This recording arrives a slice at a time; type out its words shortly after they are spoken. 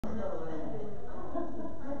How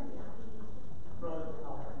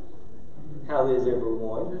is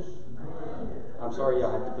everyone? I'm sorry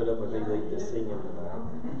y'all have to put up with me lead this singing tonight.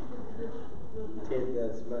 Ted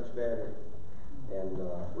does much better. And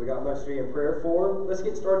we got much to be in prayer for. Let's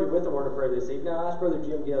get started with the word of prayer this evening. I ask Brother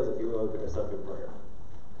Jim Gills if he will open us up in prayer.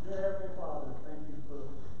 Dear Heavenly Father, thank you for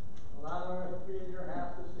allowing us to be in your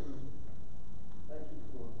house this evening. Thank you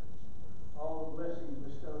for all the blessings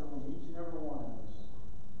bestowed on each and every one of us.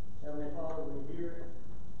 Heavenly Father, we're here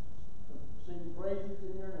to sing praises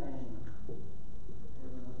in your name.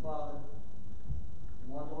 Heavenly Father,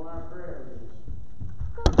 the ones on our prayer list,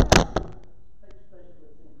 take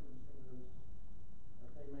special attention for those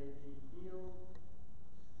that they may be healed,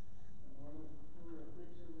 and any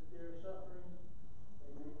affliction that they're suffering,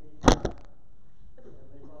 they may be healed.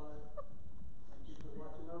 Heavenly Father, thank you for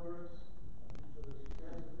watching over us. Thank you for the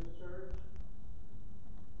success of this church.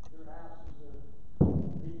 Your house is a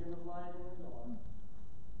beacon of light in the dark.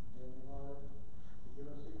 Heavenly Father, forgive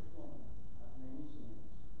us each one our many sins.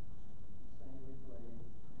 Thank you, we pray in the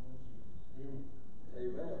name of Jesus. Amen.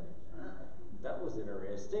 Amen. That was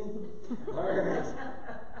interesting. All right.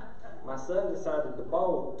 My son decided to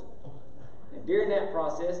bolt, and during that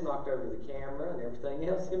process knocked over the camera and everything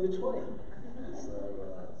else in between. So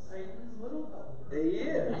Satan's little dog. he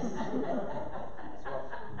is.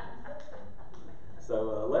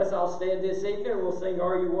 So let's all stand this evening and we'll sing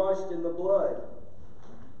 "Are You Washed in the Blood?"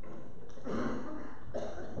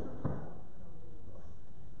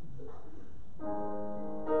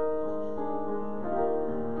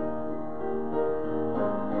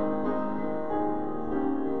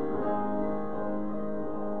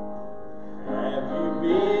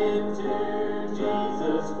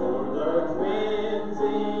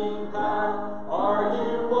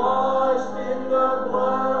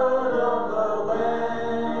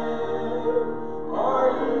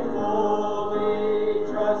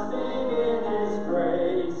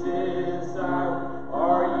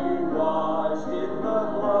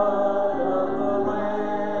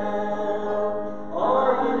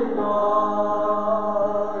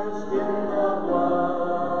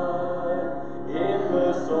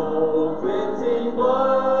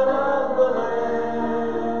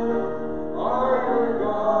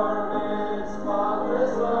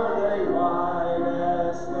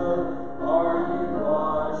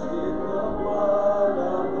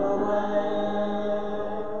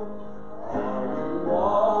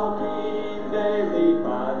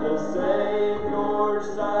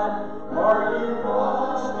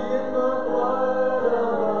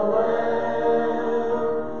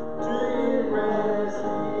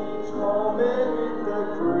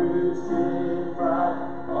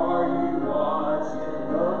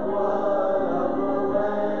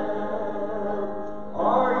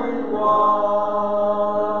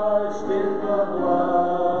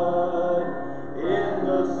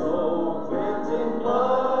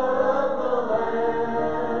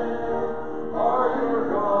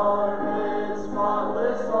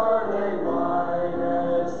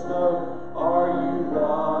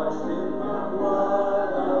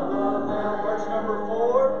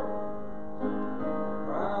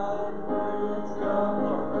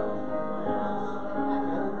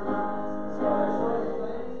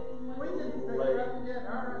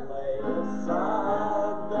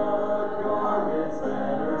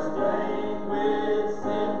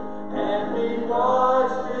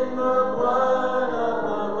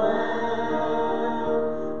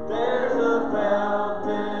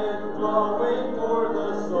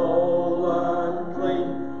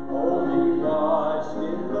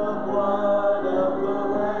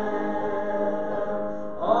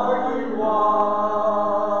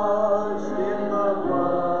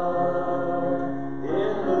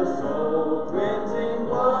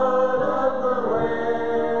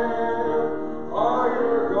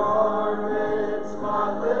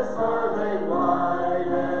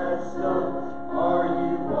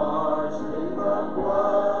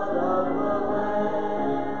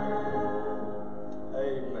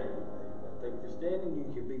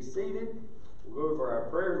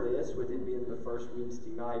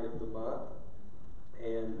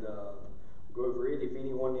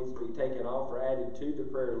 To the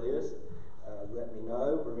prayer list, let me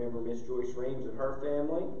know. Remember Miss Joyce Reams and her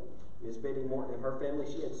family, Miss Betty Morton and her family.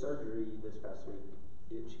 She had surgery this past week.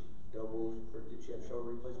 Did she? Or did she have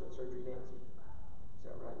shoulder replacement surgery, Nancy? Is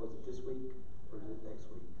that right? Was it this week or is it next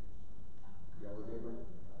week? Y'all remember?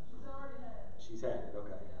 She's already had it. She's had it.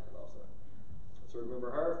 Okay. Also, so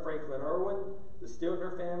remember her, Franklin Irwin, the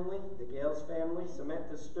Stiltner family, the Gales family,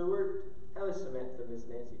 Samantha Stewart. How is Samantha, Miss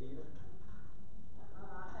Nancy? Do you know?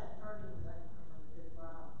 I had hernia done for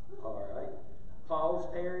her.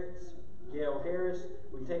 Charles Parrots, Gail Harris.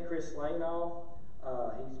 We take Chris Lane off.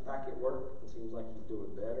 He's back at work. It seems like he's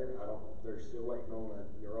doing better. They're still waiting on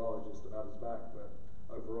a neurologist about his back, but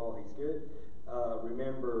overall he's good.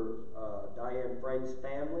 Remember Diane Frey's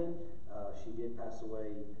family. She did pass away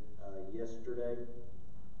yesterday.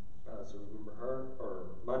 So remember her, or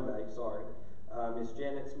Monday, sorry. Miss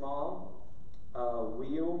Janet's mom,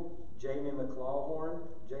 Will, Jamie McLawhorn,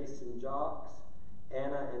 Jason Jocks,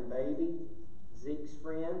 Anna and baby, Zeke's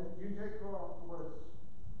friend. You take her off the list.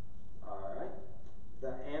 All right.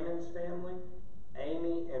 The Ammons family,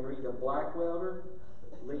 Amy and Rita Blackwelder,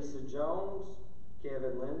 Lisa Jones,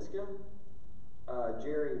 Kevin Linscomb,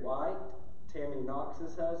 Jerry White, Tammy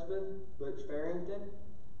Knox's husband, Butch Farrington,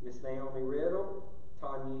 Miss Naomi Riddle,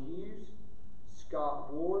 Tanya Hughes,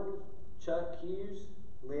 Scott Ward, Chuck Hughes,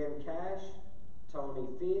 Lynn Cash, Tony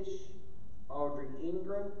Fish, Audrey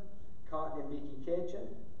Ingram, Cotton and Vicky Ketchum,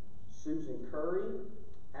 Susan Curry,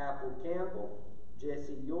 Apple Campbell,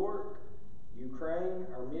 Jesse York, Ukraine,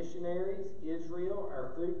 our missionaries, Israel,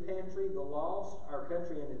 our food pantry, the lost, our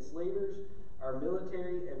country and its leaders, our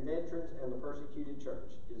military and veterans, and the persecuted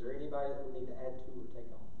church. Is there anybody that we need to add to or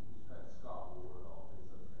take off? That's Scott Ward off.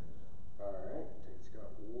 It's okay. All right, take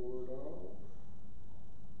Scott Ward off.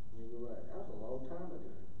 Let me go back. That was a long time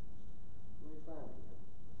ago. Let me find him.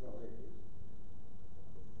 Oh, there he is.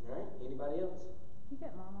 All right, anybody else? Can you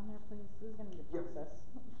get Mom on there, please? This is going to be a Yep. process.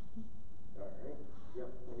 All right. Yep.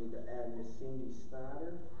 We need to add Miss Cindy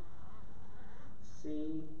Snyder.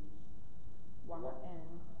 C.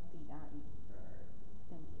 Y-N-D-I-E. All right.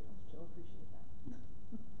 Thank you. She'll appreciate that.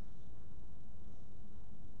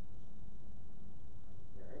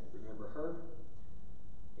 All right. Remember her.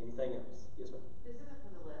 Anything else? Yes, ma'am. This isn't for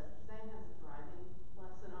the list. Zane has a driving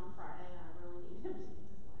lesson on Friday, and I really need him to get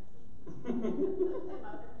his license. Lift him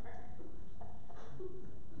up in prayer.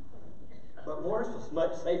 But Morris was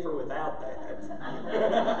much safer without that.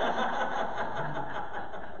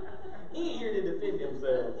 He ain't here to defend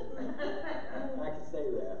himself. I can say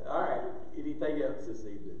that. All right. Anything else this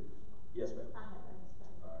evening? Yes, ma'am. I have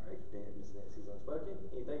unspoken. All right. Then Miss Nancy's unspoken.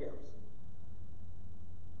 Anything else?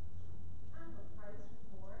 I have a praise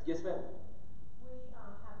report. Yes, ma'am. We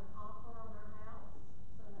have an offer on our house,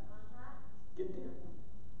 so the contract. Good deal.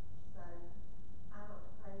 So I don't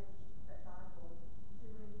pray that God will do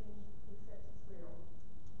anything except His will.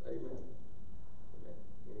 Amen. Amen.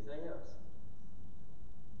 Anything else?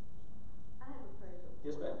 I have a praise report.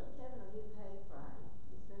 Yes, ma'am. Kevin will get paid Friday.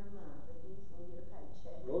 It's been a month, but he's gonna get a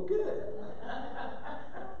paycheck. Well, good.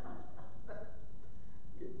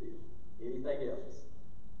 Good deal. Anything else?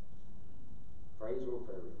 Praise or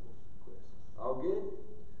prayer request? All good?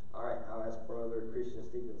 All right. I'll ask Brother Christian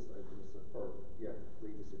Stevens to open us up, or lead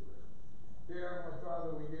us in prayer. Dear Heavenly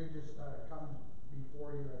Father, we do just come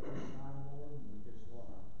before you at this time, Lord, and we just want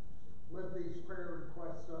to lift these prayer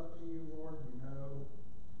requests up to you, Lord. You know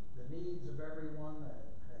the needs of everyone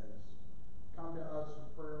that has come to us for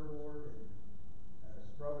prayer, Lord. And as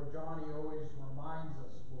Brother Johnny always reminds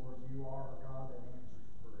us, Lord, you are a God that answers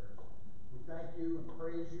prayers. We thank you and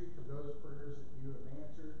praise you for those prayers that you have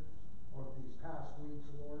answered over these past weeks,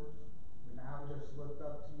 Lord. We now just lift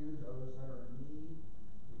up to you those that are in need.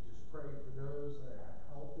 We just pray for those that have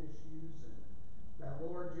health issues, and that,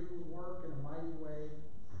 Lord, you would work in a mighty way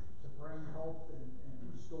to bring health and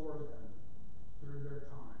restore them through their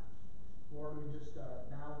time. Lord, we just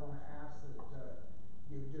now want to ask that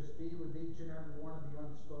you just be with each and every one of the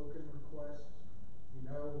unspoken requests. You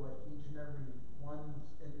know what each and every one's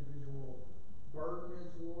individual burden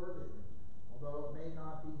is, Lord, and although it may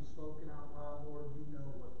not be spoken out loud, Lord, you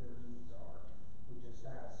know what their needs are. We just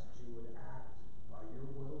ask that you would act by your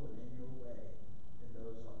will and in your way in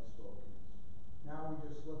those unspoken. Now we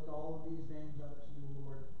just lift all of these names up to you,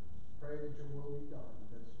 Lord. Pray that your will be done.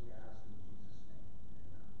 This we ask in Jesus' name.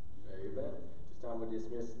 Amen. Amen. This time we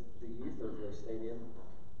dismiss the youth or the stadium.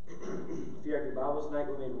 If you have your Bibles tonight,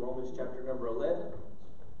 go in Romans chapter number 11.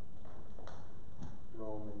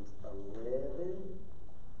 Romans 11.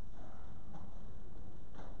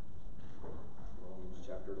 Romans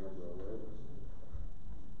chapter number 11.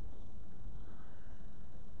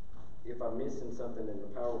 If I'm missing something in the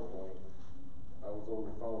PowerPoint, I was on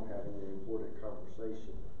the phone having an important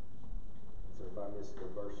conversation. So if I missed a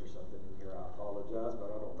verse or something in here, I apologize,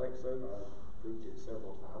 but I don't think so. I've preached it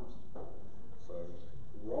several times. So,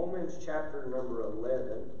 Romans chapter number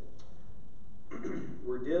 11,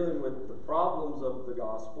 we're dealing with the problems of the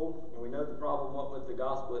gospel. And we know the problem wasn't with the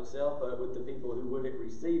gospel itself, but with the people who wouldn't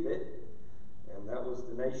receive it. And that was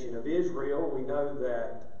the nation of Israel. We know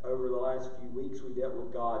that over the last few weeks we dealt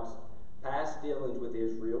with God's past dealings with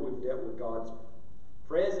Israel. We've dealt with God's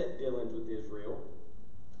present dealings with Israel.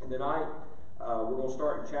 And tonight, we're going to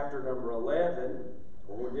start in chapter number 11,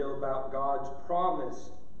 where we'll deal about God's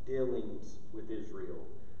promised dealings with Israel.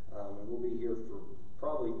 And we'll be here for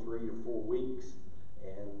probably 3 to 4 weeks.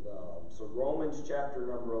 And so Romans chapter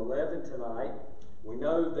number 11 tonight, we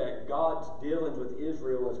know that God's dealings with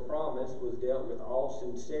Israel as promised was dealt with all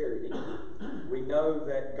sincerity. We know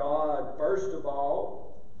that God, first of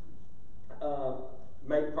all,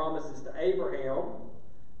 made promises to Abraham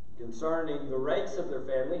concerning the race of their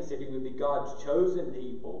family. He said he would be God's chosen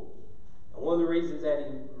people. And one of the reasons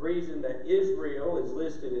that Israel is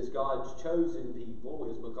listed as God's chosen people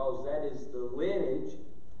is because that is the lineage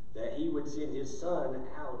that he would send his son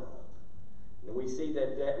out of. And we see that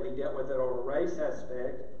he dealt with it on a race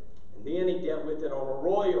aspect, and then he dealt with it on a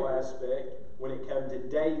royal aspect when it came to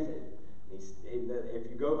David. If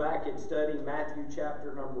you go back and study Matthew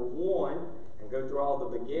chapter number 1 and go through all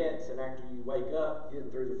the begets, and after you wake up,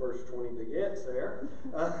 getting through the first 20 begets there,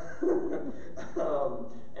 and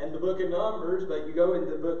the book of Numbers, but you go in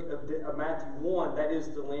the book of Matthew 1, that is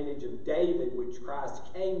the lineage of David, which Christ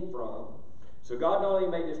came from. So God not only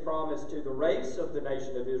made his promise to the race of the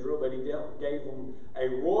nation of Israel, but he gave them a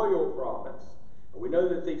royal promise. And we know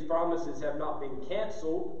that these promises have not been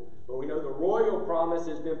canceled, but we know the royal promise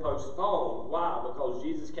has been postponed. Why? Because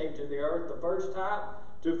Jesus came to the earth the first time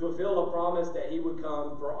to fulfill a promise that he would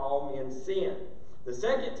come for all men's sin. The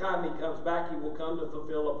second time he comes back, he will come to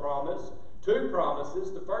fulfill a promise. 2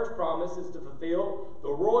 promises. The first promise is to fulfill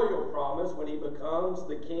the royal promise when he becomes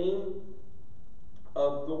the king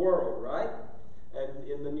of the world, right? And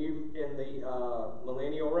in the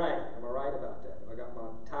millennial reign. Am I right about that? Have I got my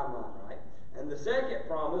timeline right? And the second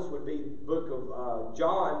promise would be the book of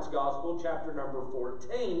John's Gospel, chapter number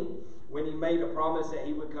 14, when he made a promise that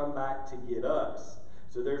he would come back to get us.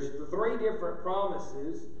 So there's the 3 different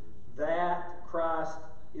promises that Christ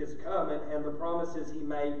is coming, and the promises he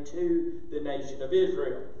made to the nation of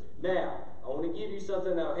Israel. Now, I want to give you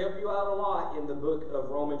something that will help you out a lot in the book of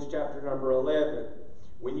Romans chapter number 11.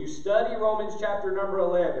 When you study Romans chapter number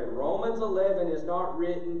 11, Romans 11 is not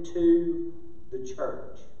written to the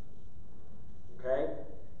church. Okay?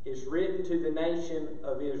 It's written to the nation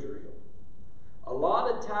of Israel. A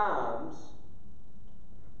lot of times,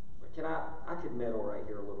 I could meddle right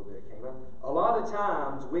here a little bit, can't I? A lot of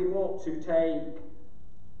times we want to take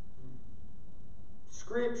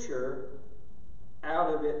Scripture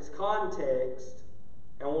out of its context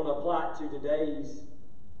and want to apply it to today's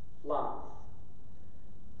life.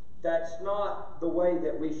 That's not the way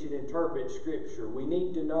that we should interpret Scripture. We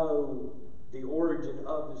need to know the origin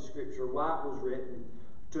of the Scripture, why it was written,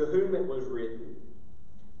 to whom it was written,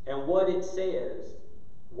 and what it says,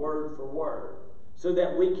 word for word, so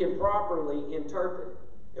that we can properly interpret it.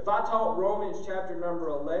 If I taught Romans chapter number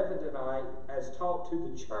 11 tonight as taught to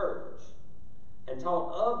the church, and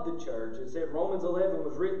taught of the church, and said Romans 11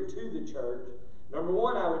 was written to the church, number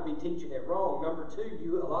 1, I would be teaching it wrong. Number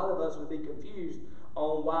 2, a lot of us would be confused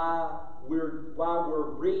on why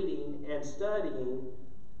we're reading and studying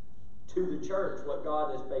to the church what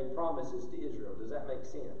God has made promises to Israel. Does that make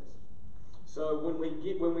sense? So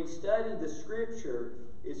when we study the Scripture,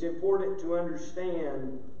 it's important to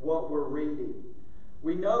understand what we're reading.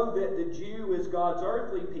 We know that the Jew is God's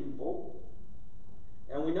earthly people,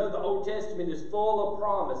 and we know the Old Testament is full of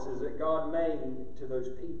promises that God made to those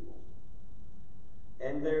people.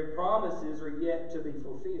 And their promises are yet to be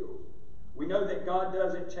fulfilled. We know that God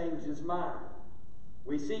doesn't change his mind.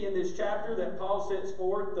 We see in this chapter that Paul sets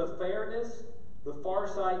forth the fairness, the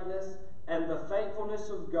farsightness, and the faithfulness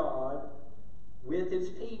of God with his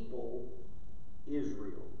people,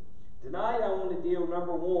 Israel. Tonight I want to deal,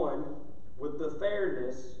 number 1, with the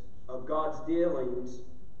fairness of God's dealings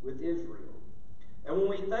with Israel. And when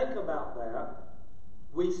we think about that,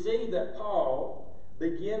 we see that Paul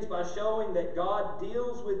begins by showing that God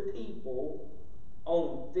deals with people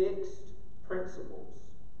on fixed principles.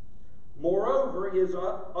 Moreover, his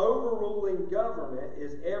overruling government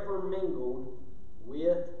is ever mingled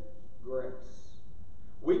with grace.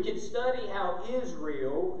 We could study how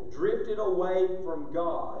Israel drifted away from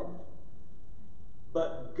God,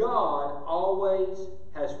 but God always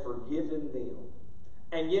has forgiven them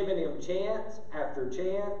and given them chance after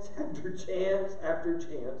chance after chance after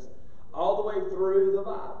chance, all the way through the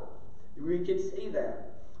Bible. We can see that.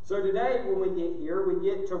 So today when we get here, we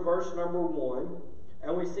get to verse number 1,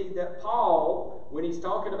 and we see that Paul, when he's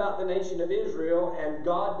talking about the nation of Israel and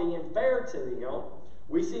God being fair to them,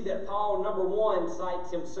 we see that Paul, number 1, cites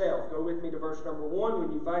himself. Go with me to verse number 1.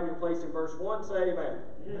 When you find your place in verse 1, say amen.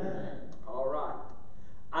 Amen. All right.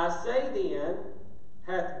 I say then,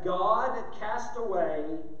 hath God cast away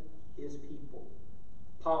his people?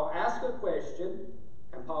 Paul asks a question,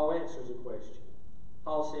 And Paul answers the question.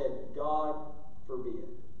 Paul said, God forbid.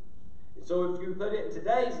 And so if you put it in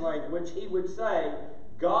today's language, he would say,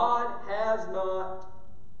 God has not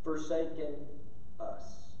forsaken us.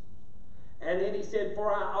 And then he said,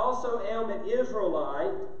 for I also am an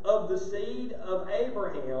Israelite of the seed of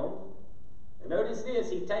Abraham. And notice this,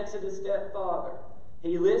 he takes it a step farther.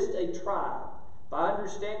 He lists a tribe. If I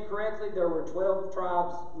understand correctly, there were 12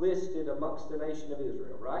 tribes listed amongst the nation of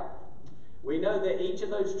Israel, right? We know that each of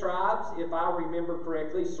those tribes, if I remember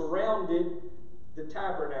correctly, surrounded the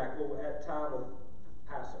tabernacle at time of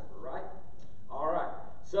Passover, right? All right.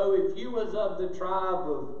 So if you was of the tribe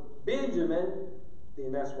of Benjamin,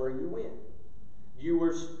 then that's where you went. You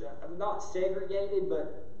were not segregated,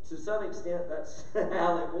 but to some extent that's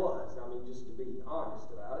how it was. I mean, just to be honest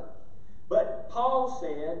about it. But Paul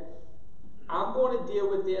said, I'm going to deal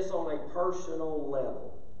with this on a personal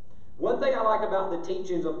level. One thing I like about the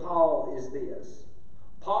teachings of Paul is this.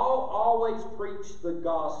 Paul always preached the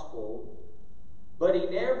gospel, but he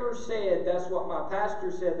never said, that's what my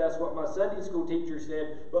pastor said, that's what my Sunday school teacher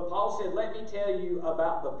said. But Paul said, let me tell you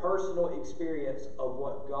about the personal experience of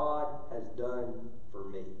what God has done for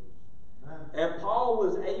me. And Paul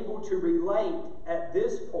was able to relate at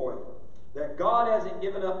this point that God hasn't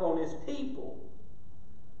given up on his people,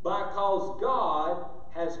 because God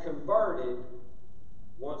has converted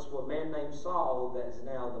once a man named Saul that is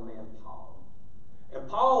now the man Paul. And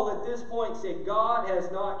Paul at this point said, God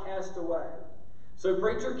has not cast away. So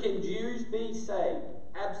preacher, can Jews be saved?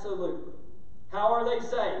 Absolutely. How are they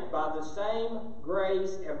saved? By the same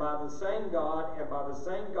grace and by the same God and by the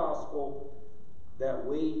same gospel that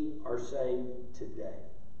we are saved today.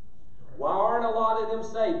 Why aren't a lot of them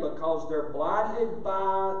saved? Because they're blinded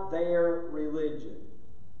by their religion.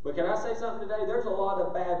 But can I say something today? There's a lot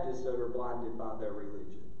of Baptists that are blinded by their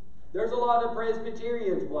religion. There's a lot of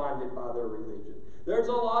Presbyterians blinded by their religion. There's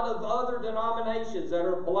a lot of other denominations that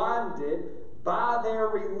are blinded by their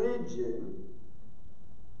religion.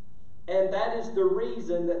 And that is the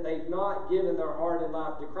reason that they've not given their heart and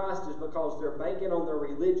life to Christ, is because they're banking on their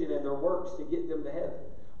religion and their works to get them to heaven.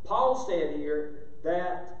 Paul said here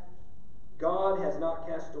that God has not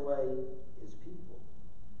cast away his people.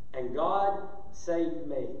 And God saved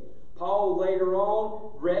me. Paul later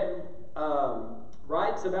on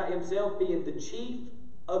writes about himself being the chief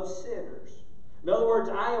of sinners. In other words,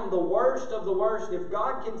 I am the worst of the worst. If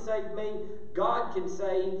God can save me, God can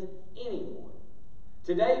save anyone.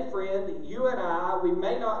 Today, friend, you and I, we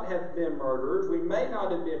may not have been murderers, we may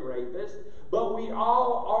not have been rapists, but we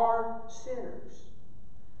all are sinners.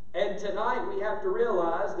 And tonight we have to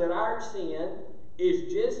realize that our sin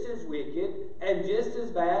is just as wicked and just as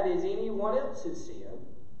bad as anyone else's sin.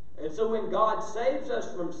 And so when God saves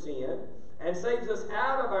us from sin and saves us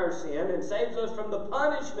out of our sin and saves us from the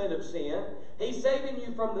punishment of sin, he's saving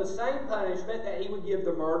you from the same punishment that he would give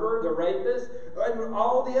the murderer, the rapist, and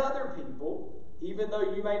all the other people. Even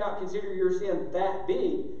though you may not consider your sin that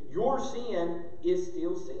big, your sin is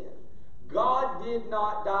still sin. God did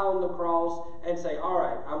not die on the cross and say, all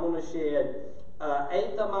right, I'm going to shed an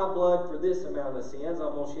eighth of my blood for this amount of sins.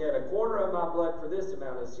 I'm going to shed a quarter of my blood for this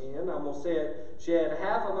amount of sin. I'm going to shed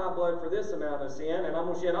half of my blood for this amount of sin. And I'm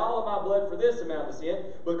going to shed all of my blood for this amount of sin,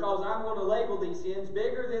 because I'm going to label these sins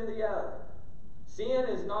bigger than the other. Sin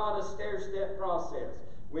is not a stair-step process.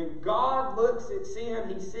 When God looks at sin,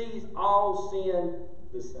 he sees all sin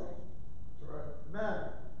the same. Right. Amen.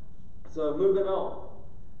 So moving on.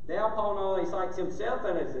 Now Paul not only cites himself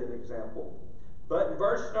as an example, but in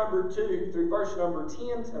verse number 2 through verse number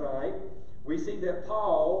 10 tonight, we see that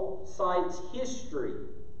Paul cites history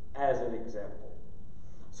as an example.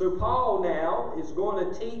 So Paul now is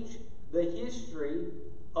going to teach the history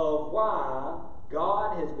of why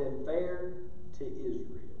God has been fair to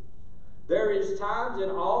Israel. There is times in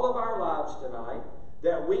all of our lives tonight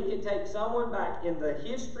that we can take someone back in the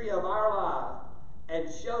history of our life and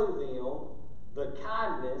show them the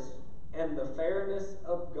kindness and the fairness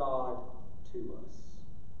of God to us.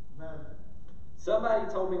 Amen. Somebody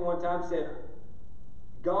told me one time, said,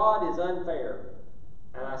 God is unfair.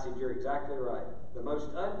 And I said, you're exactly right. The most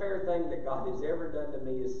unfair thing that God has ever done to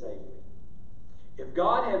me is save me. If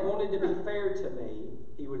God had wanted to be fair to me,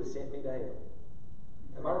 he would have sent me to hell.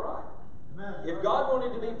 Am I right? Amen. If God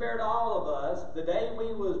wanted to be fair to all of us, the day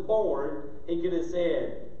we was born, he could have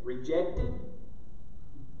said, rejected,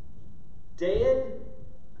 dead,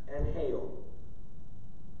 and hell.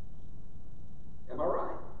 Am I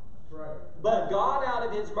right? That's right. But God, out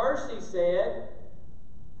of his mercy, said,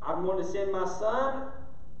 I'm going to send my son,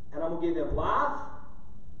 and I'm going to give him life,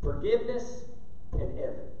 forgiveness, and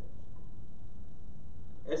heaven.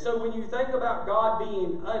 And so when you think about God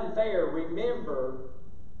being unfair, remember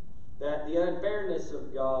that the unfairness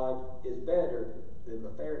of God is better than the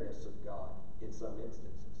fairness of God in some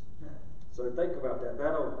instances. So think about that.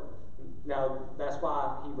 Now, that's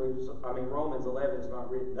why Romans 11 is not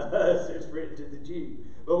written to us, it's written to the Jew.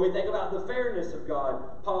 But when we think about the fairness of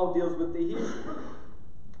God, Paul deals with the history.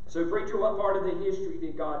 So, preacher, what part of the history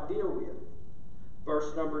did God deal with?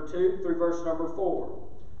 Verse number 2 through verse number 4.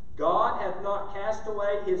 God hath not cast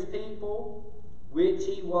away his people, which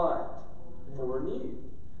he what? Foreknew.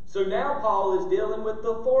 So now Paul is dealing with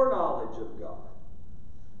the foreknowledge of God.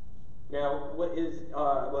 Now,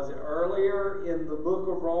 was it earlier in the book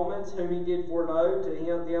of Romans, whom he did foreknow? To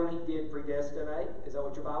them he did predestinate. Is that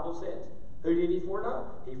what your Bible says? Who did he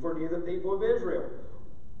foreknow? He foreknew the people of Israel.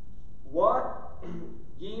 What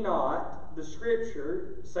ye not, the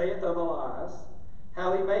Scripture saith of Elias,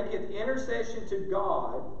 how he maketh intercession to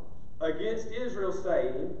God against Israel,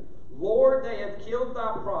 saying, Lord, they have killed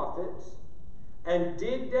thy prophets, and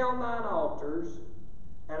digged down thine altars,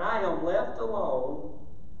 and I am left alone,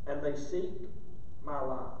 and they seek my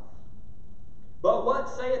life. But what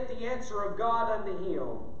saith the answer of God unto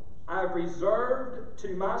him? I have reserved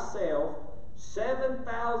to myself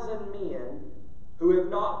 7,000 men who have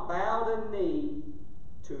not bowed a knee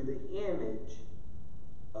to the image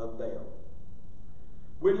of Baal.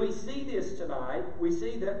 When we see this tonight, we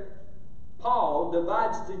see that Paul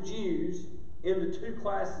divides the Jews into two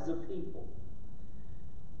classes of people.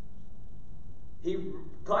 He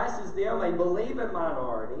classes them a believing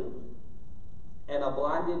minority and a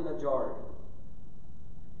blinded majority.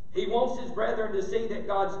 He wants his brethren to see that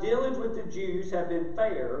God's dealings with the Jews have been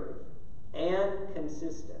fair and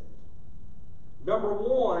consistent. Number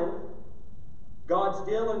one, God's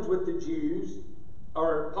dealings with the Jews,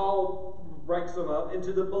 or Paul breaks them up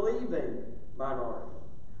into the believing minority.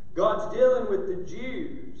 God's dealing with the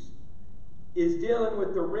Jews is dealing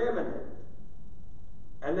with the remnant.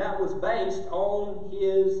 And that was based on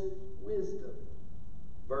his wisdom.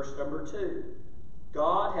 Verse number 2.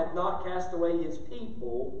 God hath not cast away his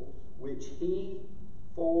people, which he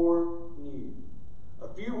foreknew.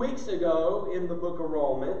 A few weeks ago in the book of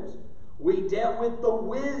Romans, we dealt with the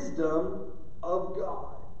wisdom of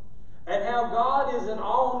God. And how God is an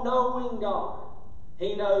all-knowing God.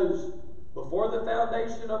 He knows before the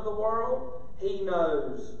foundation of the world. He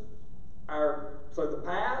knows the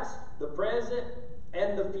past, the present,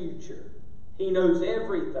 and the future. He knows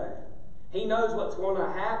everything. He knows what's going to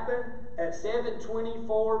happen at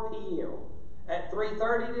 7:24 p.m. At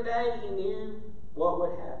 3:30 today, he knew what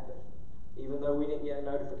would happen. Even though we didn't get a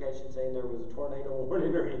notification saying there was a tornado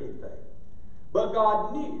warning or anything. But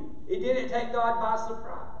God knew. It didn't take God by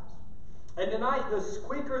surprise. And tonight, the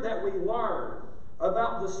quicker that we learn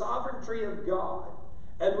about the sovereignty of God,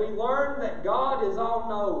 and we learn that God is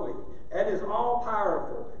all-knowing, and is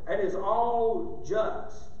all-powerful, and is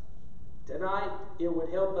all-just, tonight it would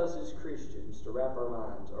help us as Christians to wrap our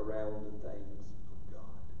minds around the things of God.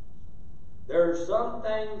 There are some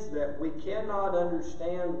things that we cannot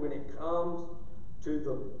understand when it comes to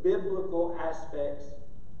the biblical aspects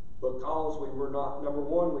because we were not, number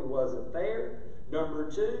one, we wasn't there.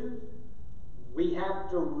 Number two, we have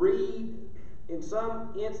to read. In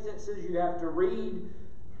some instances, you have to read.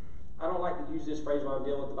 I don't like to use this phrase when I'm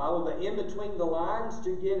dealing with the Bible, but in between the lines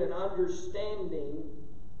to get an understanding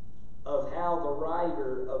of how the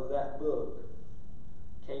writer of that book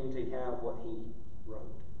came to have what he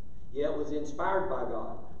wrote. Yeah, it was inspired by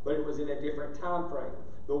God, but it was in a different time frame.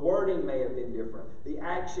 The wording may have been different. The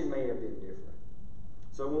action may have been different.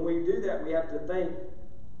 So when we do that, we have to think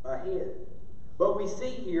ahead. But we see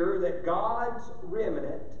here that God's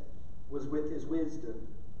remnant was with his wisdom.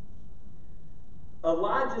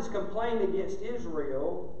 Elijah's complaint against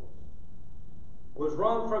Israel was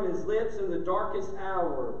wrung from his lips in the darkest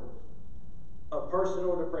hour of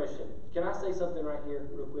personal depression. Can I say something right here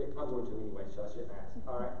real quick? I'm going to anyway, so I shouldn't ask.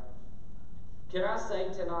 All right. Can I say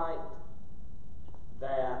tonight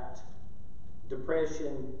that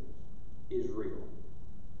depression is real?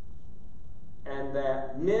 And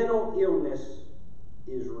that mental illness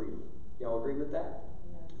is real? Y'all agree with that?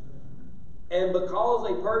 And because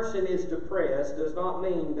a person is depressed does not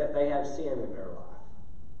mean that they have sin in their life.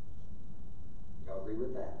 Y'all agree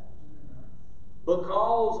with that?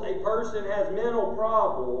 Because a person has mental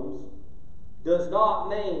problems does not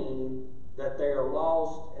mean that they are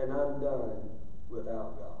lost and undone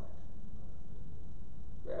without God.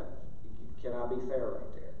 Yeah, can I be fair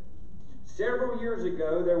right there? Several years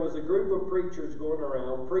ago, there was a group of preachers going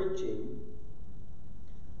around preaching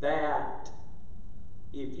that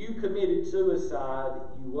if you committed suicide,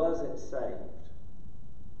 you wasn't saved.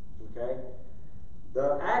 Okay?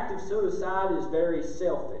 The act of suicide is very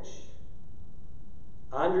selfish.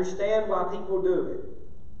 I understand why people do it.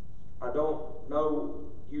 I don't know,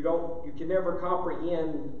 you can never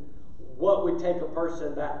comprehend what would take a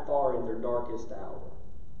person that far in their darkest hour.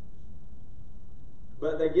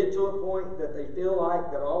 But they get to a point that they feel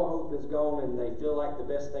like that all hope is gone, and they feel like the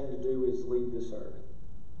best thing to do is leave this earth.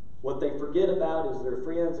 What they forget about is their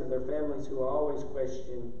friends and their families who always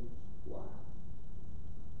question why.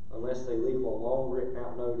 Unless they leave a long written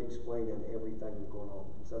out note explaining everything that's going on.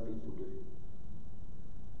 And some people do.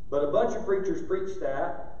 But a bunch of preachers preached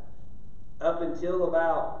that up until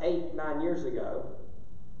about 8-9 years ago,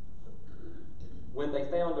 when they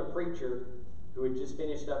found a preacher who had just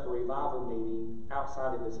finished up a revival meeting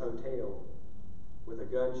outside of his hotel with a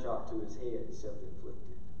gunshot to his head,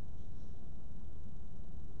 self-inflicted.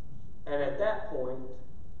 And at that point,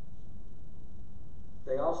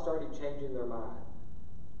 they all started changing their mind.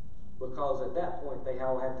 Because at that point, they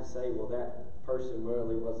all had to say, well, that person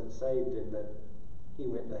really wasn't saved and that he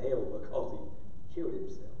went to hell because he killed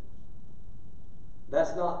himself.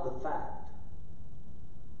 That's not the fact.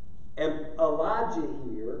 And Elijah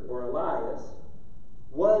here, or Elias,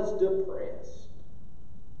 was depressed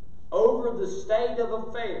over the state of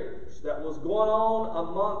affairs that was going on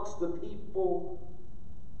amongst the people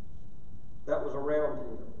that was around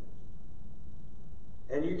him.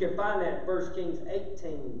 And you can find that in 1 Kings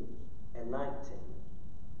 18 and 19.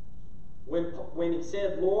 When he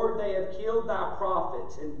said, Lord, they have killed thy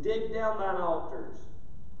prophets and digged down thine altars.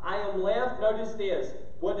 I am left, notice this,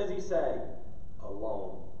 what does he say?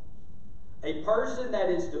 Alone. A person that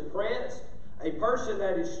is depressed, a person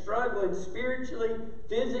that is struggling spiritually,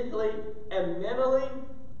 physically, and mentally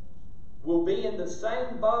will be in the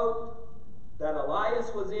same boat that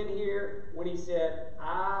Elias was in here when he said,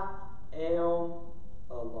 I am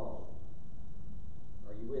alone.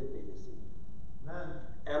 Are you with me this evening? Amen.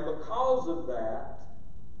 And because of that,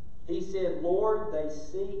 he said, Lord, they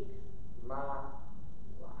seek my life.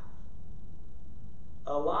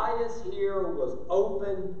 Elias here was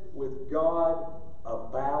open with God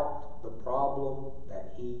about the problem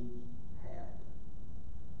that he had.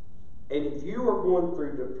 And if you are going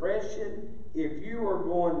through depression, if you are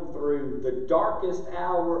going through the darkest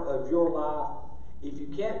hour of your life, if you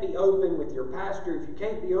can't be open with your pastor, if you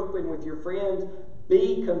can't be open with your friends,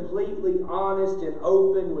 be completely honest and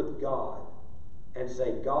open with God and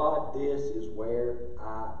say, God, this is where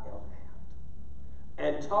I am at.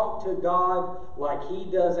 And talk to God like he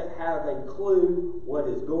doesn't have a clue what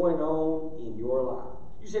is going on in your life.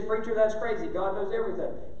 You say, preacher, that's crazy. God knows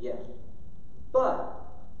everything. Yes. But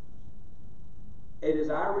it is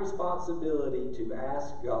our responsibility to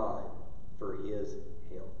ask God for his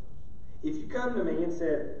help. If you come to me and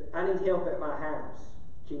said, I need help at my house,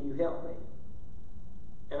 can you help me?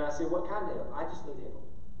 And I said, what kind of help? I just need help.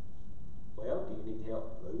 Well, do you need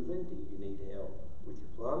help moving? Do you need help with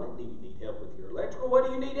your plumbing? Do you need help with your electrical? What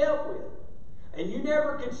do you need help with? And you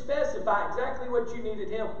never could specify exactly what you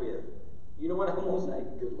needed help with. You know what I'm going to say?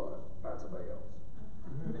 Good luck. Find somebody else.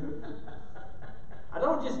 I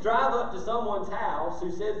don't just drive up to someone's house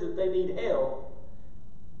who says that they need help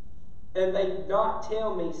and they not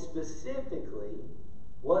tell me specifically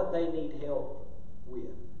what they need help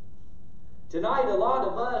with. Tonight, a lot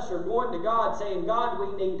of us are going to God saying, God,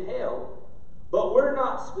 we need help. But we're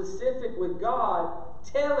not specific with God,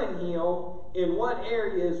 telling him in what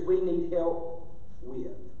areas we need help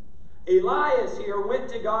with. Elias here went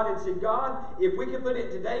to God and said, God, if we could put it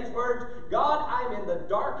in today's words, God, I'm in the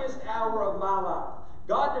darkest hour of my life.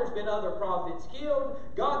 God, there's been other prophets killed.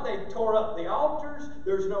 God, they tore up the altars.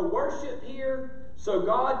 There's no worship here. So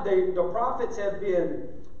God, the prophets have been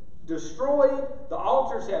destroyed. The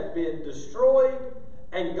altars have been destroyed.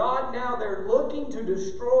 And God, now they're looking to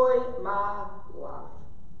destroy my life.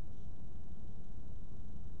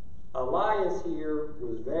 Elias here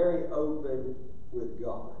was very open with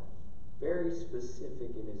God. Very specific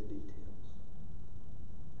in his details.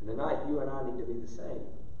 And tonight you and I need to be the same.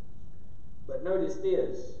 But notice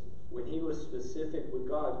this. When he was specific with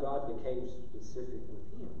God, God became specific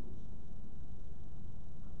with him.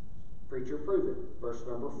 Preacher, prove it. Verse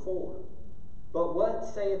number 4. But what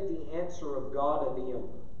saith the answer of God unto him?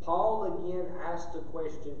 Paul again asked a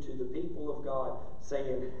question to the people of God,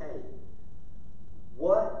 saying, hey,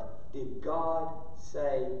 what did God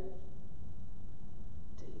say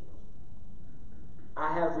to him?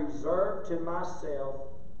 I have reserved to myself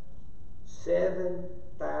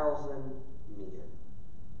 7,000 men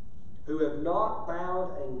who have not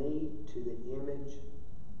bowed a knee to the image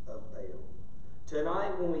of Baal.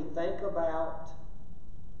 Tonight, when we think about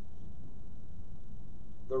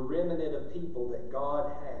the remnant of people that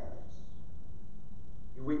God has,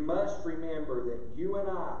 we must remember that you and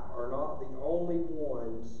I are not the only ones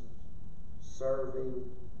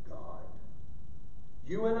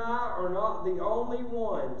You and I are not the only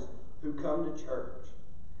ones who come to church.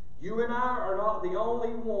 You and I are not the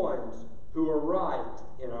only ones who are right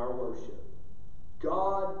in our worship.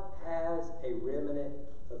 God has a remnant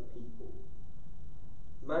of people.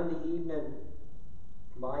 Monday evening,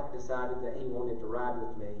 Mike decided that he wanted to ride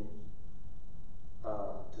with me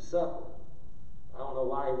to supper. I don't know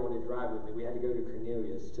why he wanted to ride with me. We had to go to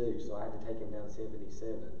Cornelius too, so I had to take him down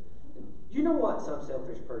 77. And you know what some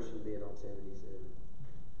selfish person did on 77?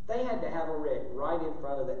 They had to have a wreck right in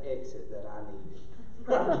front of the exit that I needed.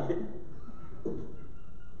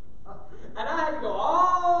 And I had to go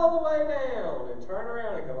all the way down and turn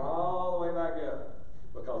around and come all the way back up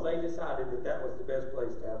because they decided that that was the best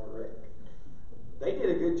place to have a wreck. They did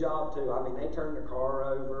a good job too. I mean, they turned the car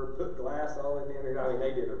over, put glass all in there. I mean,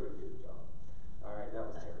 they did a really good job. All right, that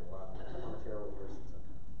was terrible. I'm a terrible person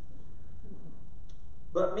sometimes.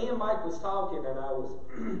 But me and Mike was talking, and I was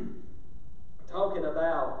talking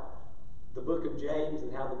about the book of James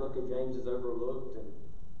and how the book of James is overlooked. And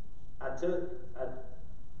I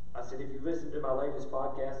said, if you listened to my latest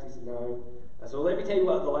podcast, he said, no. I said, well, let me tell you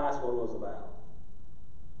what the last one was about.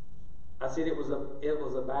 I said it was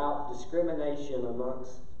about discrimination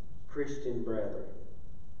amongst Christian brethren.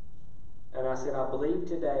 And I said, I believe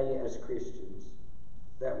today as Christians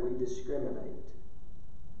that we discriminate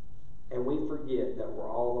and we forget that we're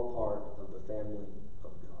all a part of the family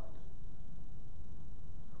of God.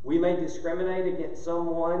 We may discriminate against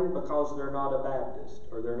someone because they're not a Baptist,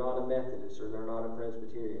 or they're not a Methodist, or they're not a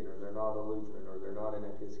Presbyterian, or they're not a Lutheran, or they're not an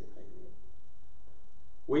Episcopalian.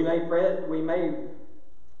 We may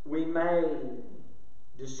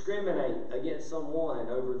discriminate against someone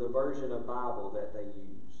over the version of Bible that they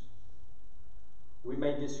use. We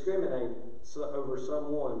may discriminate over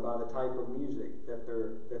someone by the type of music that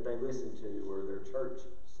they listen to or their church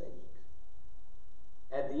sings.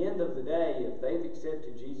 At the end of the day, if they've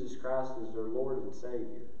accepted Jesus Christ as their Lord and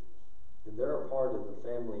Savior, then they're a part of the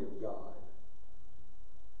family of God.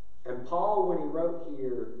 And Paul, when he wrote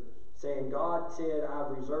here, saying, God said,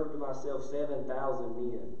 I've reserved to myself 7,000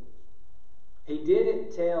 men. He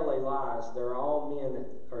didn't tell Elias, they're all men that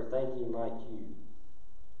are thinking like you.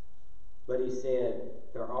 But he said,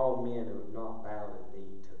 they're all men who have not bowed a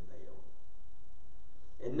knee to Baal.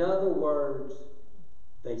 In other words,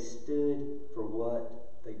 they stood for what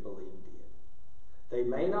they believed in. They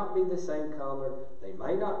may not be the same color, they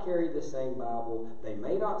may not carry the same Bible, they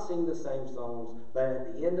may not sing the same songs, but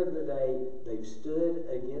at the end of the day, they've stood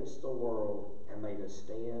against the world and made a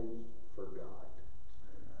stand for God.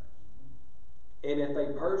 And if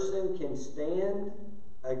a person can stand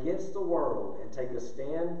against the world and take a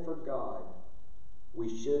stand for God, we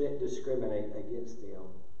shouldn't discriminate against them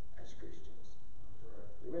as Christians.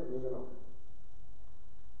 Amen. Moving on.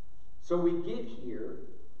 So we get here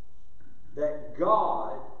that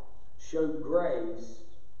God showed grace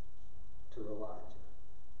to Elijah.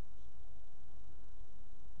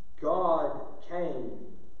 God came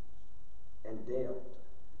and dealt.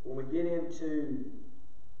 When we get into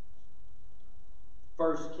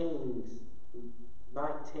 1 Kings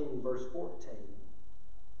 19, verse 14,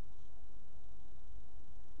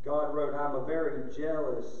 God wrote, I have been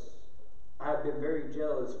very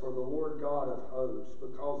jealous for the Lord God of hosts,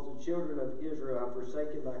 because the children of Israel have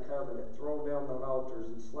forsaken thy covenant, thrown down thine altars,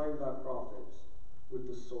 and slain thy prophets with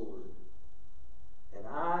the sword. And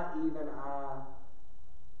I, even I,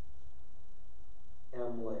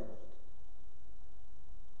 am left.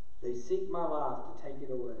 They seek my life to take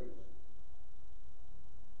it away.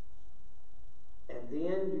 And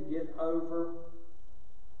then you get over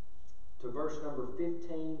to verse number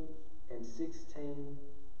 15 and 16.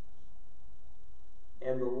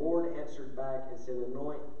 And the Lord answered back and said,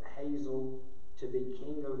 anoint Hazael to be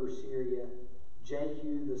king over Syria,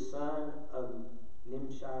 Jehu the son of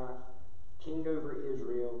Nimshi, king over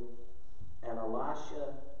Israel, and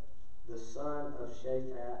Elisha the son of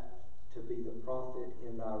Shaphat to be the prophet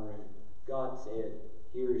in thy room. God said,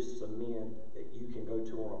 here's some men that you can go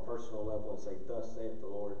to on a personal level and say, thus saith the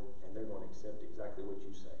Lord, and they're going to accept exactly what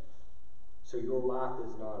you say. So your life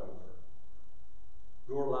is not over.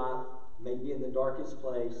 Your life may be in the darkest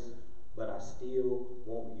place, but I still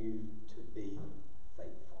want you to be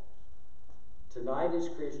faithful. Tonight as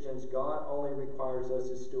Christians, God only requires us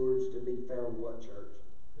as stewards to be found what, church?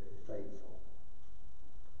 Faithful.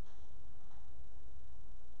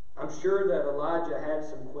 I'm sure that Elijah had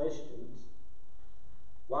some questions.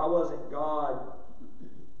 Why wasn't God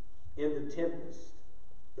in the tempest,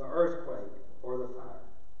 the earthquake, or the fire?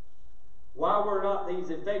 Why were not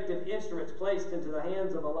these effective instruments placed into the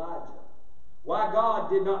hands of Elijah? Why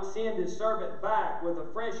God did not send his servant back with a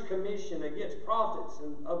fresh commission against prophets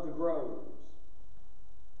of the groves?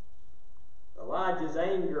 Elijah's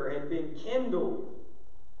anger had been kindled,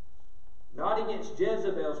 not against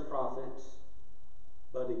Jezebel's prophets,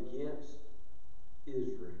 but against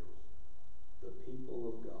Israel, the people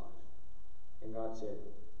of God. And God said,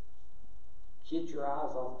 get your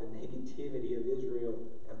eyes off the negativity of Israel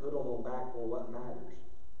and put them back on what matters.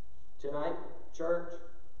 Tonight, church,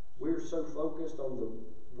 we're so focused on the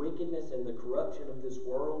wickedness and the corruption of this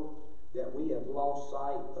world that we have lost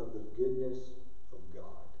sight of the goodness of God.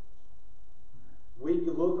 We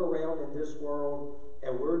look around in this world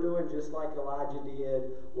and we're doing just like Elijah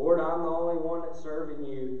did. Lord, I'm the only one that's serving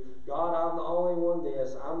you. God, I'm the only one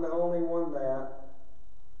this. I'm the only one that.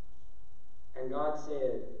 And God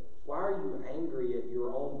said, why are you angry at your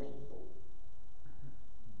own people?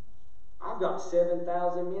 I've got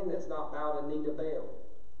 7,000 men that's not bowed a knee to Baal.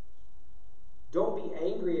 Don't be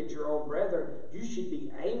angry at your own brethren. You should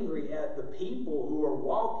be angry at the people who are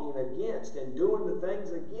walking against and doing the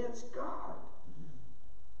things against God.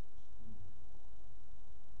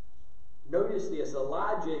 Notice this,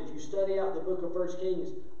 Elijah, if you study out the book of 1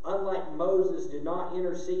 Kings, unlike Moses, did not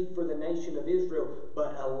intercede for the nation of Israel,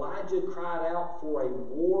 but Elijah cried out for a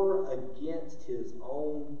war against his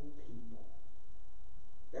own people.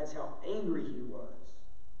 That's how angry he was.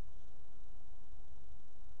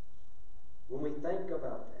 When we think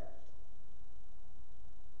about that,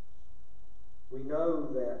 we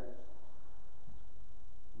know that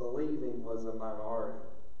believing was a minority.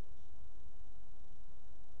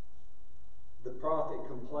 The prophet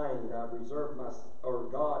complained, God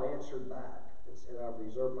answered back and said, I've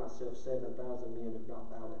reserved myself 7,000 men who have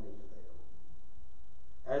not bowed a knee to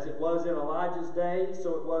Baal. As it was in Elijah's day,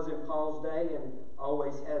 so it was in Paul's day, and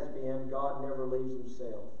always has been. God never leaves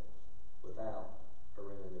himself without a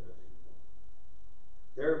remnant of people.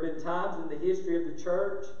 There have been times in the history of the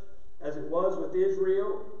church, as it was with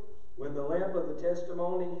Israel, when the lamp of the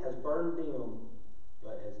testimony has burned dim,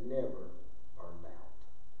 but has never burned out.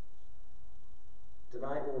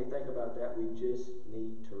 Tonight, when we think about that, we just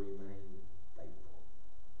need to remain faithful.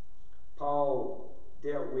 Paul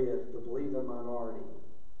dealt with the believing minority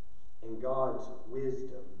in God's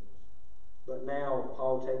wisdom. But now,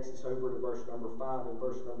 Paul takes us over to verse number 5 and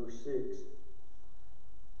verse number 6,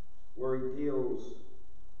 where he deals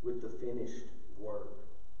with the finished work.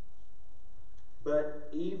 But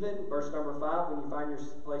even, verse number 5, when you find your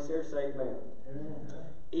place there, say amen. Amen.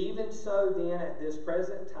 Even so then, at this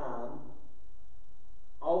present time,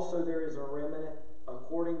 also there is a remnant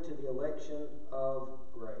according to the election of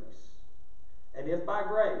grace. And if by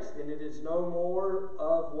grace, then it is no more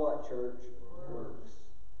of what, church? Works.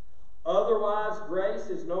 Otherwise, grace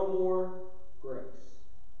is no more grace.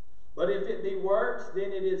 But if it be works,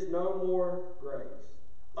 then it is no more grace.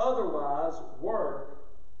 Otherwise, work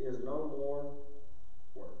is no more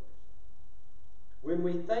work. When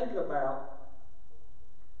we think about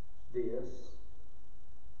this,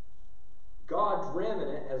 God's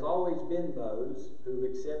remnant has always been those who've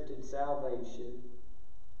accepted salvation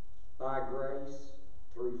by grace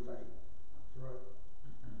through faith. That's right.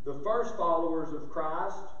 The first followers of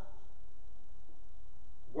Christ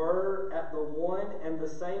were at the one and the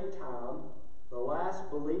same time the last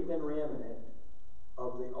believing remnant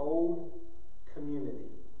of the old community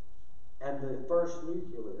and the first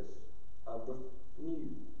nucleus of the new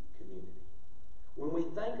community. When we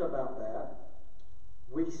think about that,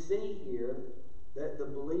 we see here that the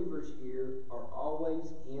believers here are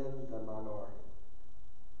always in the minority.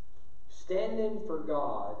 Standing for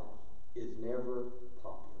God is never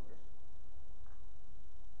popular.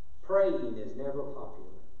 Praying is never popular.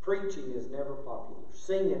 Preaching is never popular.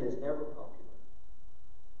 Singing is never popular.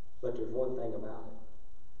 But there's one thing about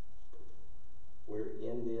it. We're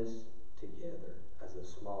in this together as a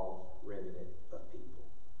small remnant of people.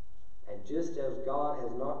 And just as God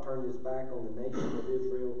has not turned his back on the nation of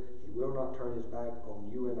Israel, he will not turn his back on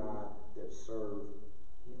you and I that serve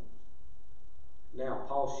him. Now,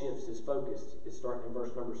 Paul shifts his focus. It's starting in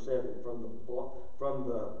verse number 7 from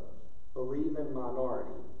the believing minority.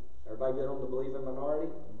 Everybody good on the believing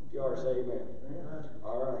minority? If you are, say amen. Amen.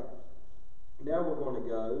 All right. Now we're going to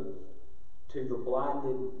go to the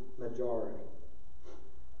blinded majority.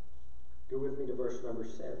 Go with me to verse number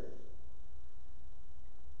 7.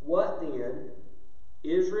 What then?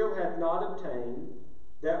 Israel hath not obtained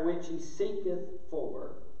that which he seeketh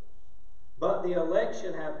for, but the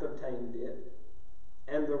election hath obtained it,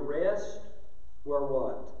 and the rest were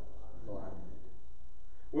what? Blinded.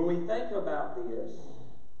 When we think about this,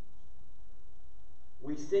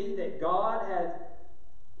 we see that God had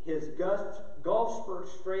his Gulf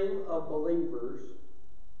stream of believers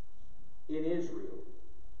in Israel.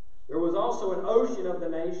 There was also an ocean of the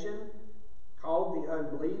nation called the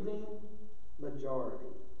unbelieving majority.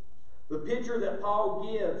 The picture that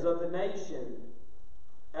Paul gives of the nation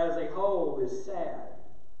as a whole is sad.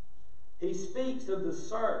 He speaks of the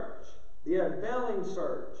search, the unveiling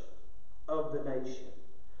search of the nation.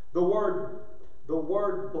 The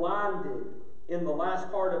word blinded in the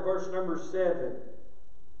last part of verse number 7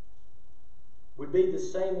 would be the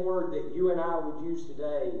same word that you and I would use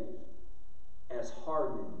today as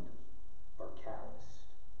hardened or calloused.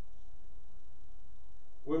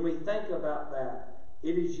 When we think about that,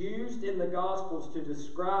 it is used in the Gospels to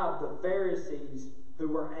describe the Pharisees who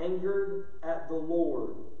were angered at the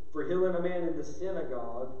Lord for healing a man in the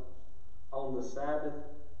synagogue on the Sabbath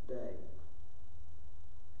day.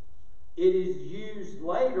 It is used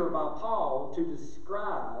later by Paul to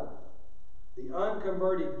describe the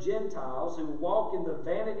unconverted Gentiles who walk in the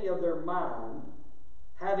vanity of their mind,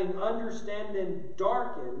 having understanding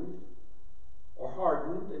darkened or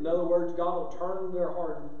hardened. In other words, God will turn their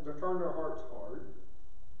hearts hard,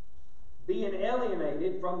 being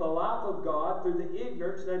alienated from the life of God through the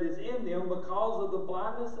ignorance that is in them because of the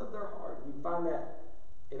blindness of their heart. You find that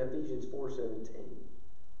in Ephesians 4:17.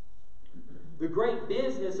 The great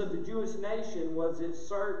business of the Jewish nation was its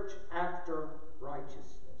search after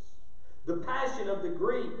righteousness. The passion of the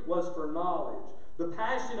Greek was for knowledge. The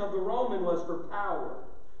passion of the Roman was for power.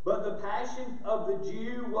 But the passion of the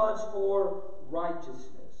Jew was for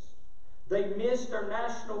righteousness. They missed their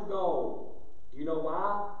national goal. Do you know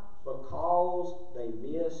why? Because they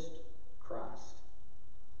missed Christ.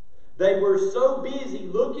 They were so busy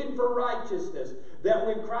looking for righteousness that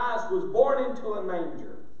when Christ was born into a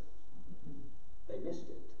manger, they missed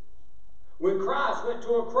it. When Christ went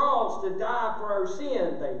to a cross to die for our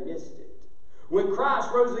sin, they missed it. When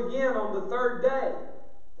Christ rose again on the third day,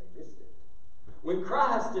 they missed it. When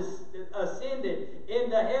Christ ascended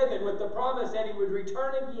into heaven with the promise that he would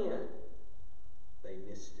return again, they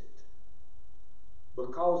missed it.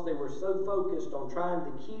 Because they were so focused on trying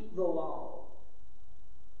to keep the law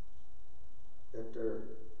that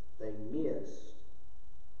they missed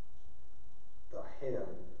the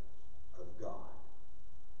hand of God,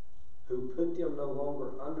 who put them no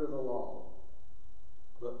longer under the law,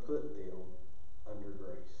 but put them under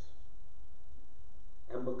grace.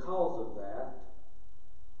 And because of that,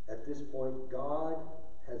 at this point, God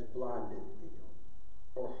has blinded them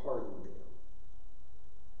or hardened them,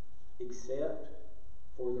 except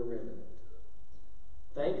for the remnant.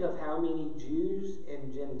 Think of how many Jews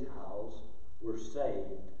and Gentiles were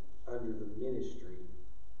saved under the ministry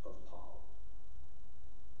of Paul.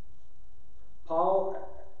 Paul,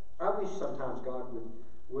 I wish sometimes God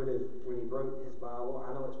would have, when he wrote his Bible,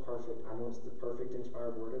 I know it's perfect, I know it's the perfect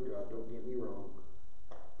inspired word of God, don't get me wrong.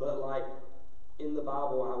 But like in the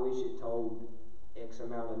Bible, I wish it told X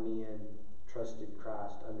amount of men trusted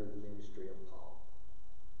Christ under the ministry of Paul.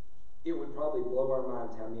 It would probably blow our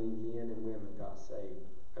minds how many men and women got saved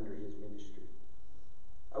under his ministry.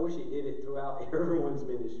 I wish he did it throughout everyone's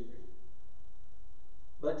ministry.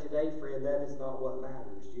 But today, friend, that is not what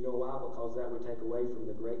matters. Do you know why? Because that would take away from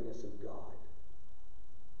the greatness of God.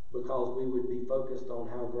 Because we would be focused on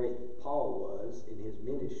how great Paul was in his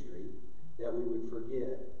ministry, that we would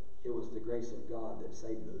forget it was the grace of God that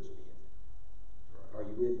saved those men. Are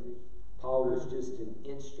you with me? Paul was just an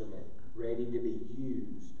instrument ready to be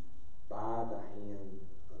used by the hand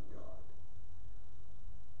of God.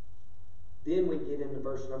 Then we get into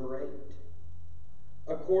verse number 8.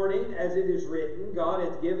 According as it is written, God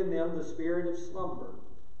hath given them the spirit of slumber,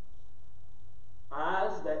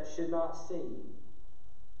 eyes that should not see,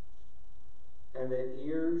 and that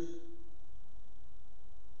ears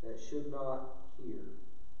that should not hear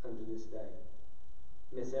unto this day.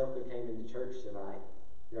 Miss Elka came into church tonight.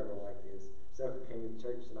 You're going to like this. Miss Elka came into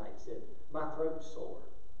church tonight and said, my throat's sore.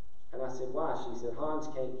 And I said, why? She said, Hans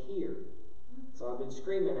can't hear. So I've been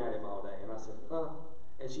screaming at him all day. And I said, huh?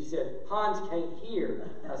 And she said, Hans can't hear.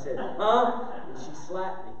 I said, huh? And she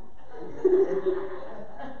slapped me.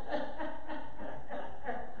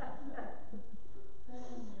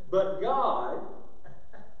 But God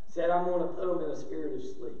said, I'm going to put them in a spirit of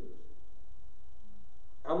sleep.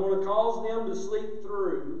 I'm going to cause them to sleep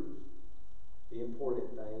through the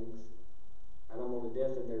important things, and I'm going to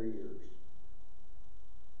deafen their ears.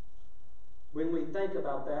 When we think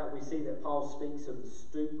about that, we see that Paul speaks of the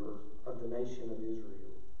stupor of the nation of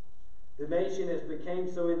Israel. The nation has become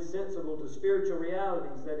so insensible to spiritual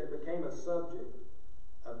realities that it became a subject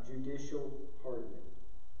of judicial hardening.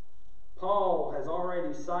 Paul has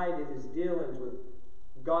already cited his dealings with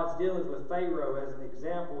God's dealings with Pharaoh as an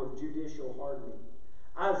example of judicial hardening.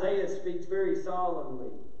 Isaiah speaks very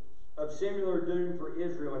solemnly of similar doom for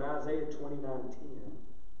Israel in Isaiah 29:10.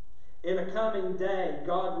 In a coming day,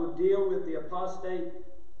 God will deal with the apostate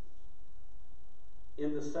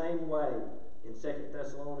in the same way in 2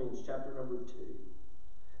 Thessalonians chapter number 2.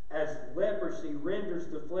 As leprosy renders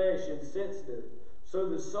the flesh insensitive, so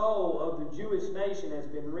the soul of the Jewish nation has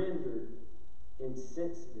been rendered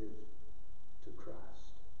insensitive to Christ.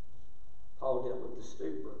 Paul dealt with the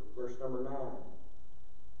stupor, verse number 9.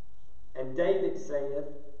 And David saith,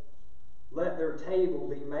 let their table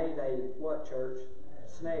be made a, what, church?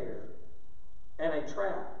 Snare, and a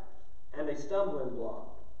trap, and a stumbling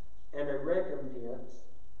block, and a recompense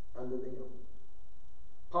unto them.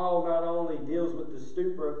 Paul not only deals with the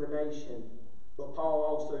stupor of the nation, but Paul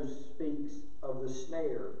also speaks of the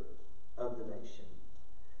snare of the nation.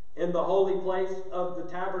 In the holy place of the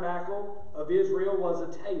tabernacle of Israel was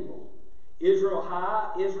a table. Israel's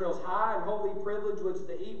high and holy privilege was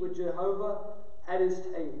to eat with Jehovah at his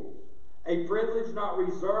table. A privilege not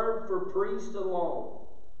reserved for priests alone,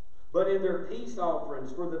 but in their peace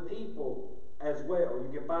offerings for the people as well.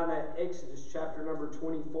 You can find that in Exodus chapter number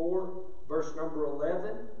 24, verse number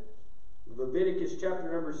 11. Leviticus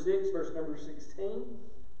chapter number 6, verse number 16.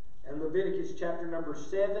 And Leviticus chapter number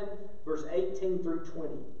 7, verse 18 through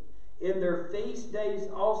 20. In their feast days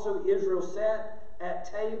also Israel sat at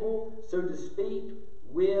table, so to speak,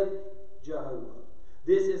 with Jehovah.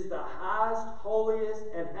 This is the highest, holiest,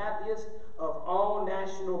 and happiest of all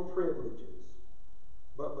national privileges,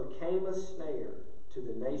 but became a snare to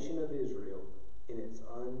the nation of Israel in its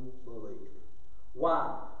unbelief.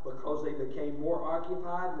 Why? Because they became more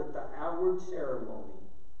occupied with the outward ceremony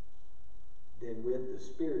than with the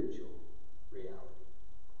spiritual reality.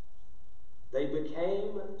 They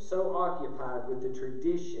became so occupied with the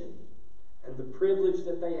tradition and the privilege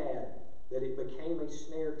that they had that it became a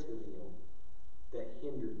snare to them that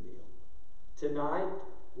hindered them. Tonight,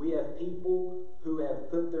 we have people who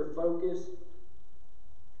have put their focus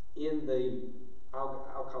in the,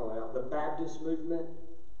 I'll call it out, the Baptist movement,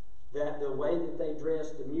 that the way that they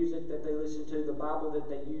dress, the music that they listen to, the Bible that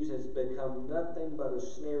they use has become nothing but a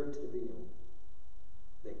snare to them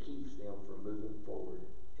that keeps them from moving forward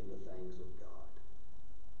in the things of God.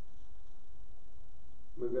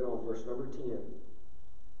 Moving on, verse number 10.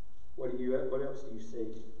 What else do you see?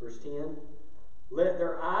 Verse 10. Let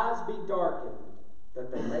their eyes be darkened,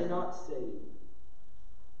 that they may not see,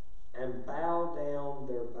 and bow down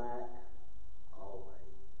their back always.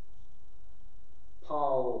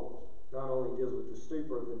 Paul not only deals with the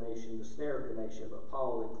stupor of the nation, the snare of the nation, but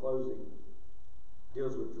Paul, in closing,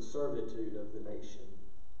 deals with the servitude of the nation.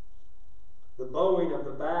 The bowing of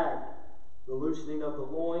the back, the loosening of the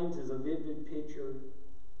loins is a vivid picture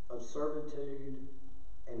of servitude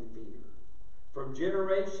and fear. From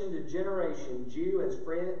generation to generation, Jew has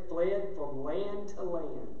fled from land to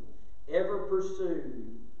land, ever pursued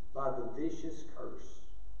by the vicious curse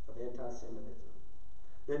of anti-Semitism.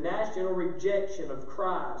 The national rejection of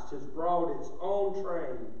Christ has brought its own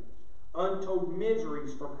train, untold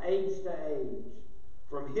miseries from age to age,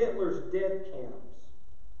 from Hitler's death camps,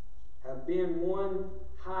 have been one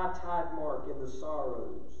high tide mark in the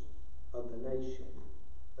sorrows of the nation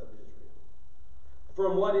of Israel.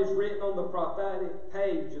 From what is written on the prophetic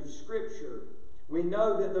page of Scripture, we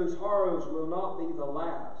know that those horrors will not be the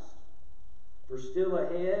last. For still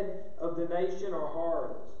ahead of the nation are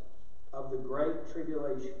horrors of the great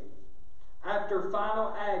tribulation. After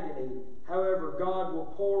final agony, however, God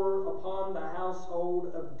will pour upon the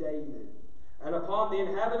household of David and upon the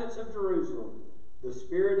inhabitants of Jerusalem the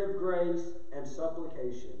spirit of grace and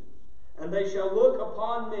supplication. And they shall look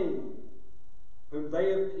upon me, whom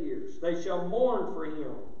they have pierced. They shall mourn for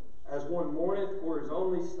him, as one mourneth for his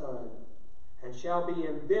only son, and shall be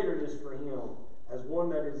in bitterness for him, as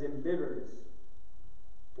one that is in bitterness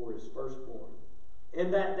for his firstborn.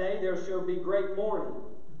 In that day there shall be great mourning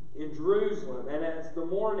in Jerusalem, and as the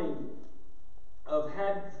mourning of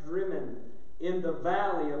Hadrimmon in the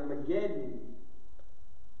valley of Megiddon,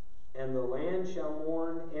 and the land shall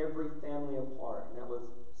mourn every family apart. And that was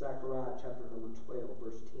Zechariah chapter number 12,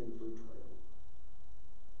 verse 10 through 12.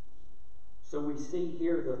 So we see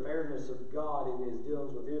here the fairness of God in his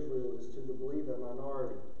dealings with Israel is to the believing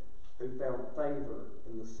minority who found favor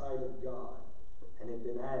in the sight of God and had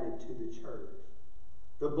been added to the church.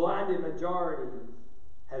 The blinded majority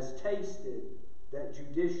has tasted that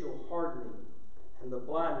judicial hardening and the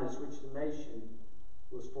blindness which the nation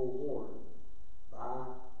was forewarned by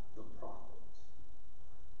the prophets.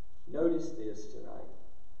 Notice this tonight.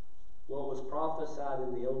 What was prophesied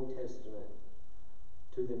in the Old Testament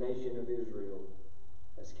to the nation of Israel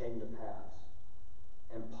has came to pass.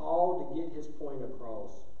 And Paul, to get his point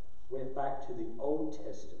across, went back to the Old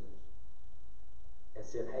Testament and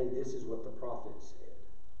said, hey, this is what the prophet said.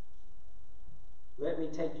 Let me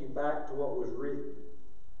take you back to what was written.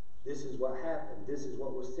 This is what happened. This is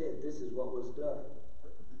what was said. This is what was done.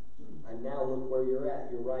 And now look where you're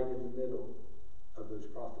at. You're right in the middle of those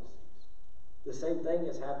prophecies. The same thing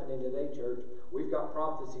is happening today, church. We've got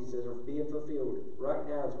prophecies that are being fulfilled right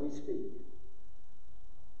now as we speak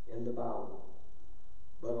in the Bible.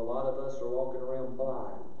 But a lot of us are walking around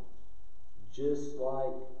blind, just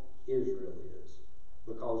like Israel is,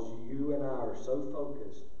 because you and I are so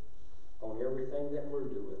focused on everything that we're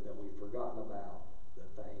doing that we've forgotten about the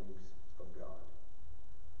things of God.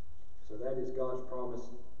 So that is God's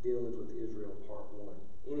promise dealings with Israel, part 1.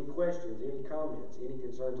 Any questions, any comments, any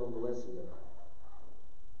concerns on the lesson tonight?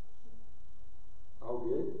 All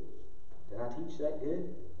good? Did I teach that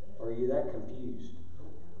good? Or are you that confused?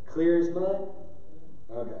 Clear as mud?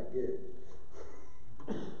 Okay, good.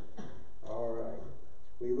 All right.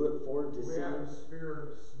 We look forward to We seeing. have a spirit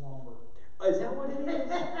of slumber. Oh, is that what it is?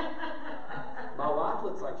 My wife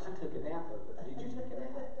looks like she took a nap over it. Did you take a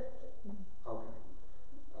nap? Okay.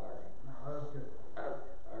 All right. No, that was good.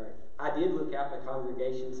 All right. I did look out in the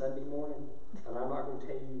congregation Sunday morning, and I'm not going to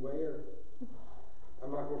tell you where.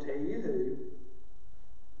 I'm not going to tell you who.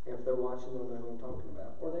 If they're watching, they'll know who I'm talking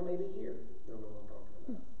about. Or they may be here. They'll know who I'm talking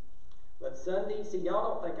about. But Sunday, see,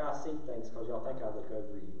 y'all don't think I see things because y'all think I look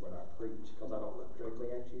over you when I preach because I don't look directly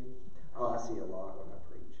at you. Oh, I see a lot when I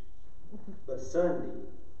preach. But Sunday,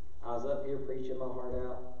 I was up here preaching my heart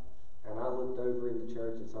out, and I looked over in the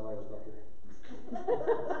church and somebody was back here.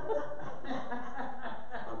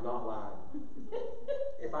 I'm not lying.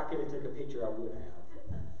 If I could have took a picture, I would have.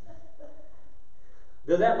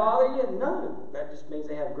 Does that bother you? No. That just means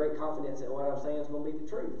they have great confidence that what I'm saying is going to be the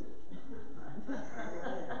truth.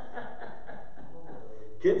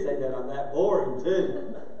 Could say that I'm that boring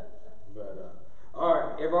too. But, all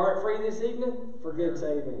right. Every heart free this evening? For good,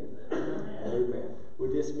 say amen. Amen. We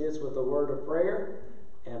dismiss with a word of prayer,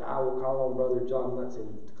 and I will call on Brother John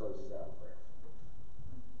Munson to close us out in prayer.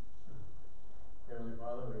 Heavenly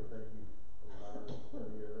Father, we thank you